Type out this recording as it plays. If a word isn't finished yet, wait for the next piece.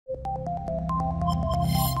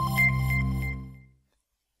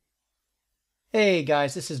Hey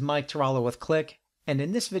guys, this is Mike Tarallo with Qlik, and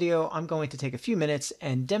in this video I'm going to take a few minutes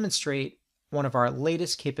and demonstrate one of our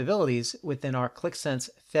latest capabilities within our Qlik Sense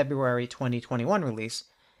February 2021 release,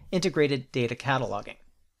 integrated data cataloging.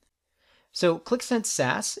 So Qlik Sense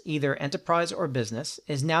SaaS, either enterprise or business,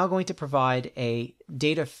 is now going to provide a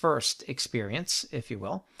data-first experience, if you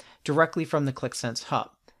will, directly from the Qlik Sense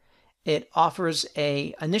hub. It offers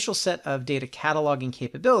an initial set of data cataloging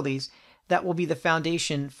capabilities that will be the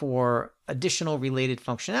foundation for additional related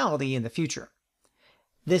functionality in the future.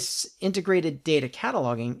 This integrated data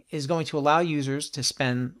cataloging is going to allow users to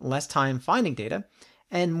spend less time finding data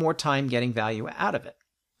and more time getting value out of it.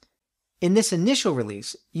 In this initial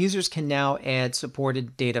release, users can now add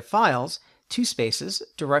supported data files to Spaces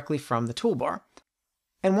directly from the toolbar.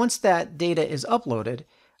 And once that data is uploaded,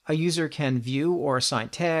 a user can view or assign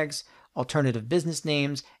tags, alternative business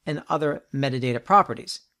names, and other metadata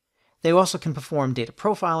properties. They also can perform data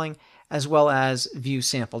profiling as well as view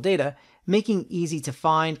sample data, making it easy to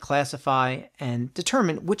find, classify, and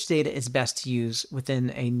determine which data is best to use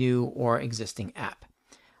within a new or existing app.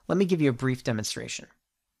 Let me give you a brief demonstration.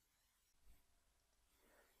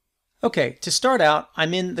 Okay, to start out,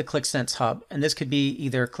 I'm in the Qlik Sense hub, and this could be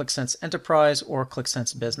either Qlik Sense Enterprise or Qlik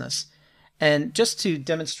Sense Business. And just to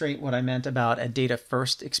demonstrate what I meant about a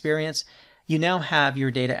data-first experience, you now have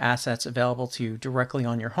your data assets available to you directly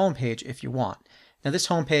on your homepage if you want. Now this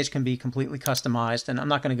homepage can be completely customized, and I'm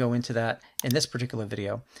not going to go into that in this particular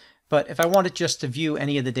video. But if I wanted just to view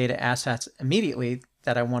any of the data assets immediately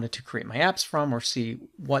that I wanted to create my apps from or see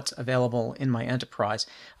what's available in my enterprise,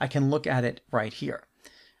 I can look at it right here.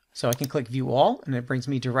 So I can click View All, and it brings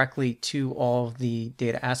me directly to all of the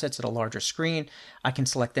data assets at a larger screen. I can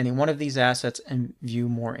select any one of these assets and view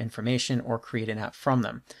more information or create an app from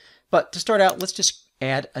them. But to start out, let's just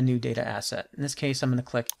add a new data asset. In this case, I'm going to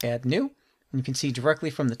click Add New. And you can see directly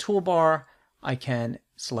from the toolbar, I can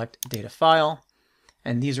select Data File.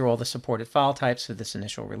 And these are all the supported file types for this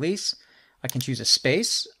initial release. I can choose a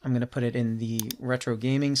space. I'm going to put it in the retro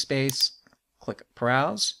gaming space. Click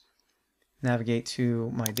Browse. Navigate to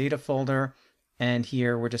my data folder, and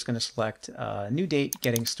here we're just going to select New Date,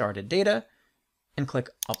 Getting Started Data, and click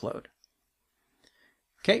Upload.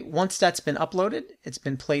 Okay, once that's been uploaded, it's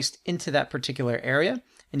been placed into that particular area,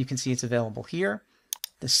 and you can see it's available here.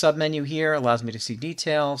 The submenu here allows me to see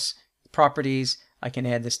details, properties. I can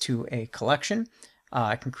add this to a collection.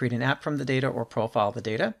 I can create an app from the data or profile the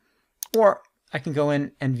data, or I can go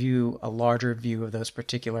in and view a larger view of those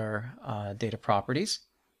particular data properties.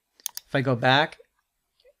 If I go back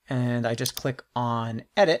and I just click on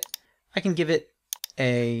Edit, I can give it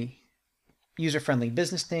a user-friendly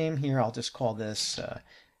business name. Here I'll just call this,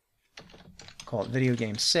 call it Video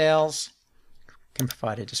Game Sales. Can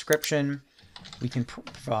provide a description. We can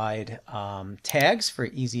provide tags for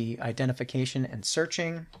easy identification and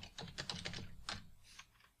searching.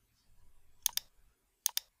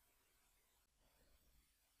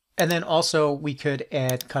 And then also we could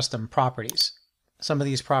add custom properties. Some of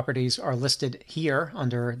these properties are listed here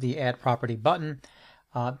under the Add Property button.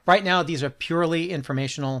 Right now, these are purely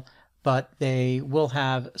informational, but they will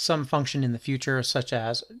have some function in the future, such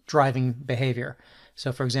as driving behavior.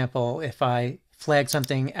 So for example, if I flag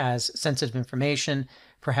something as sensitive information,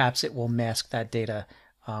 perhaps it will mask that data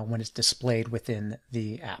when it's displayed within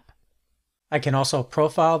the app. I can also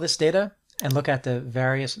profile this data and look at the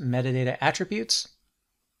various metadata attributes.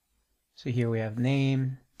 So here we have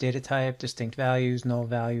name, data type, distinct values, null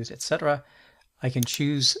values, etc. I can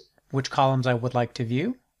choose which columns I would like to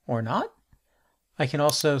view or not. I can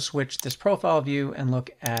also switch this profile view and look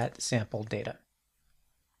at sample data.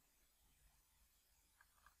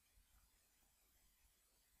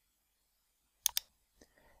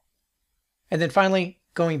 And then finally,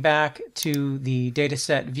 going back to the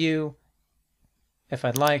dataset view, if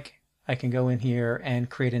I'd like, I can go in here and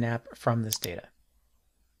create an app from this data.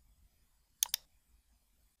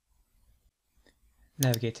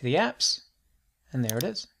 Navigate to the apps, and there it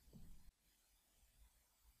is.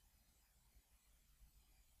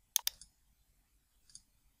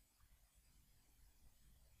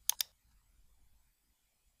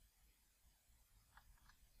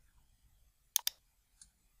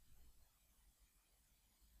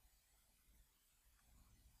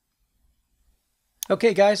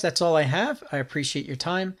 Okay guys, that's all I have. I appreciate your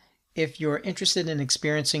time. If you're interested in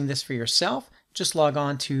experiencing this for yourself, just log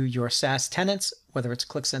on to your SaaS tenants, whether it's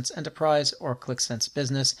Qlik Sense Enterprise or Qlik Sense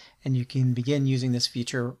Business, and you can begin using this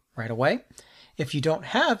feature right away. If you don't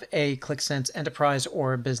have a Qlik Sense Enterprise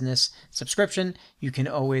or Business subscription, you can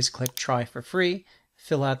always click Try for free,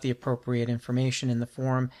 fill out the appropriate information in the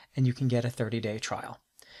form, and you can get a 30-day trial.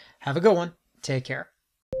 Have a good one. Take care.